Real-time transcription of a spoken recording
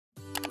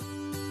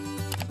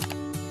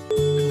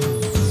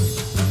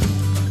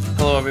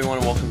everyone,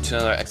 and welcome to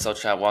another Excel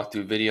chat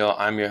walkthrough video.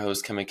 I'm your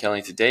host, Kevin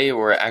Kelly. Today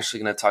we're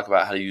actually going to talk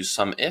about how to use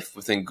SUMIF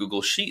within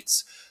Google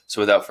Sheets.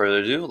 So without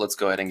further ado, let's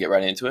go ahead and get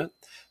right into it.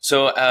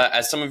 So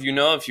as some of you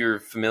know, if you're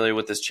familiar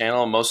with this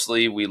channel,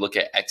 mostly we look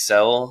at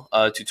Excel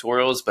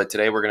tutorials, but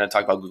today we're going to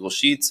talk about Google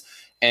Sheets.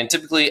 And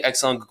typically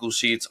Excel and Google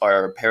Sheets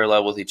are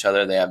parallel with each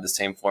other. They have the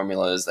same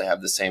formulas, they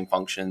have the same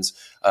functions,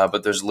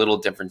 but there's little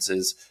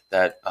differences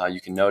that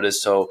you can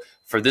notice. So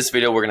for this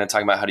video, we're going to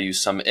talk about how to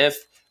use SUMIF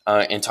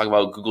and talk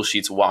about Google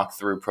Sheets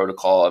walkthrough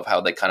protocol of how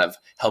they kind of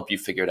help you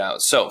figure it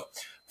out. So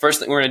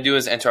first thing we're going to do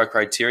is enter our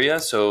criteria.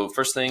 So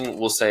first thing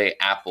we'll say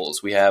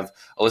apples. We have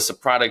a list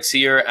of products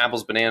here: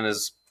 apples,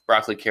 bananas,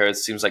 broccoli,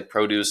 carrots, seems like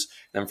produce.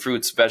 Then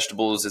fruits,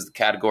 vegetables is the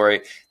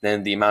category.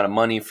 Then the amount of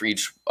money for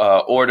each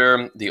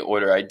order, the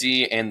order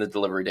ID, and the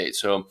delivery date.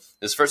 So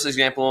this first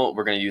example,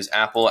 we're going to use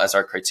apple as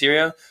our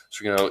criteria.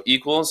 So we're going to go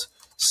equals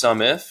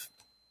SUMIF.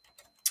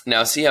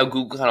 Now see how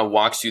Google kind of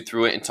walks you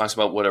through it and talks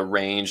about what a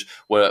range,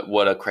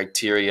 what a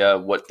criteria,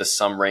 what the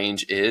sum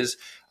range is.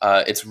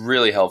 It's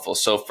really helpful.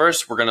 So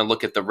first we're going to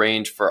look at the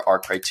range for our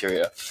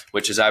criteria,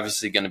 which is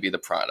obviously going to be the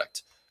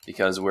product,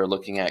 because we're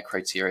looking at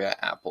criteria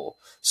apple.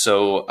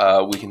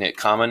 So we can hit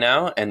comma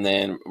now and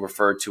then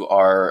refer to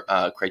our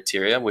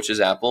criteria, which is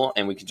apple,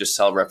 and we can just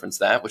cell reference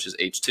that, which is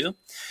H2.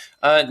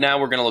 Now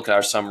we're going to look at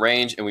our sum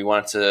range, and we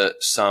want to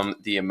sum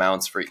the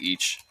amounts for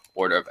each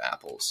order of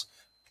apples.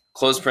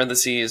 Close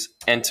parentheses,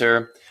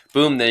 enter,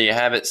 boom, there you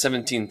have it,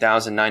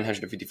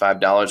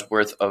 $17,955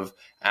 worth of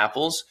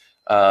apples.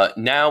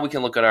 Now we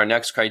can look at our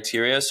next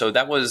criteria. So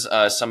that was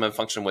sum and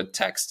function with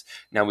text.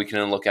 Now we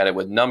can look at it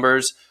with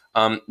numbers.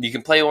 You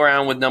can play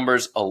around with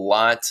numbers a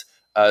lot.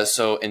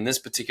 So in this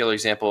particular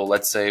example,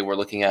 let's say we're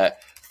looking at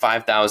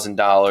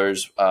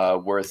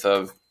 $5,000 worth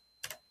of,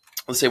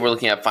 let's say we're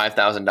looking at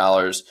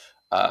 $5,000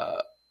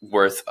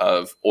 worth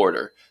of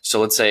order. So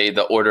let's say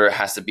the order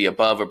has to be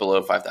above or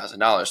below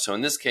 $5,000. So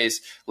in this case,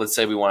 let's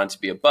say we want it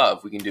to be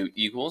above. We can do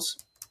equals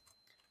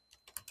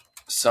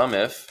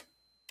SUMIF,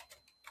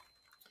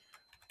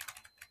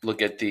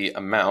 look at the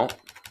amount.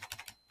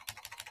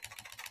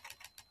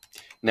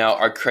 Now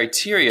our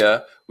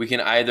criteria, we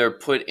can either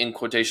put in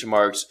quotation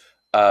marks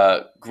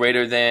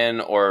greater than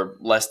or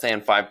less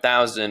than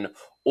 5,000,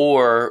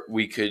 or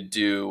we could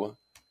do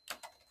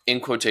in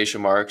quotation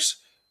marks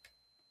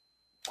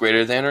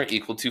greater than or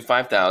equal to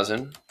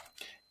 5,000,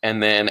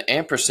 and then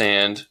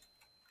ampersand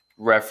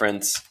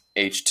reference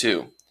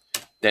H2.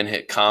 Then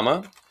hit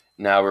comma.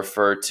 Now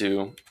refer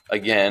to,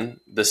 again,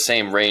 the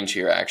same range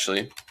here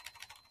actually,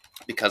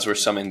 because we're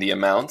summing the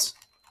amounts.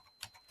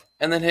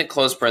 And then hit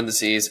close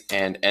parentheses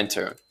and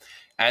enter.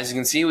 As you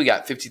can see, we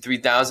got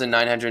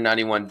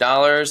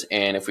 $53,991,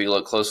 and if we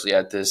look closely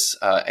at this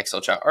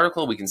Excel chat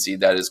article, we can see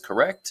that is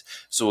correct.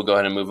 So we'll go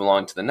ahead and move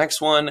along to the next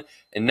one,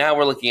 and now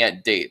we're looking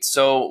at dates.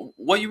 So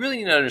what you really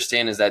need to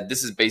understand is that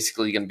this is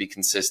basically going to be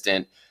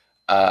consistent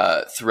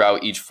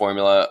throughout each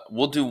formula.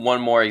 We'll do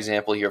one more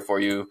example here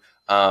for you.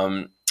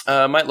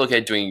 Might look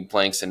at doing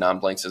blanks and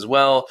non-blanks as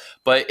well,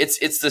 but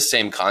it's the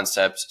same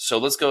concept. So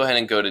let's go ahead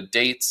and go to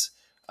dates,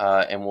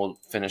 and we'll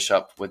finish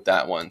up with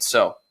that one.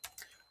 So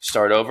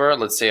start over.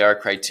 Let's say our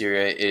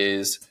criteria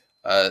is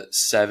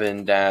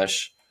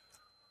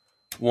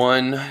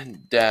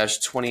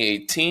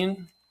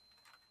 7-1-2018.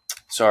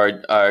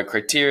 So our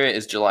criteria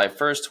is July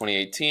 1st,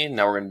 2018.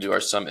 Now we're going to do our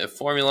SUMIF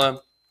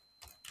formula.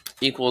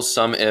 Equals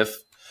SUMIF,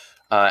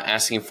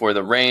 asking for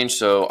the range.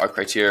 So our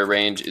criteria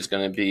range is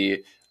going to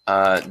be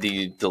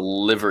the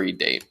delivery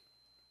date.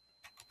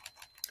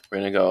 We're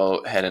going to go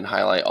ahead and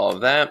highlight all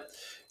of that.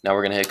 Now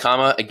we're going to hit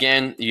comma.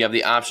 Again, you have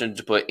the option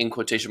to put in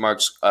quotation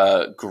marks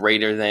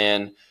greater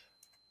than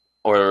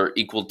or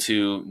equal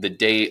to the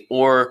date,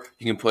 or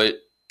you can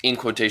put in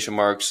quotation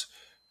marks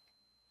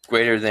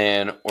greater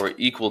than or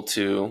equal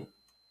to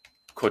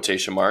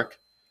quotation mark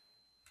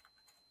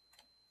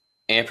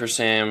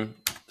ampersand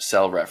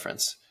cell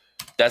reference.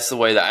 That's the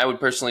way that I would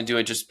personally do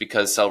it, just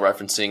because cell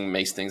referencing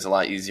makes things a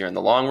lot easier in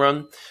the long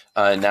run.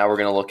 Now we're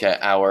going to look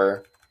at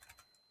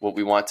what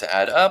we want to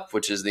add up,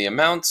 which is the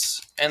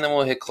amounts, and then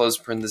we'll hit close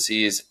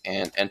parentheses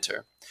and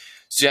enter.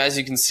 So as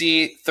you can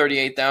see,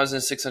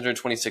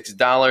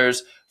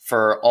 $38,626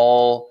 for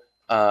all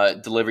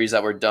deliveries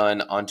that were done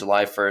on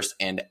July 1st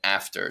and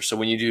after. So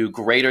when you do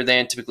greater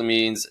than, typically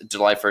means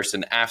July 1st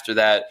and after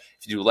that.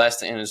 If you do less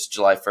than, it's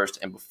July 1st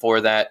and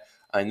before that.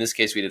 In this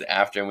case, we did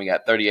after, and we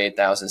got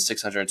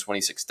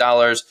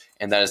 $38,626,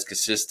 and that is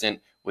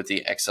consistent with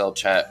the Excel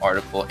chat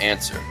article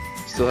answer.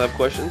 Still have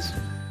questions?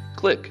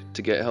 Click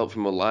to get help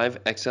from a live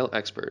Excel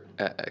expert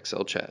at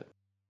Excel Chat.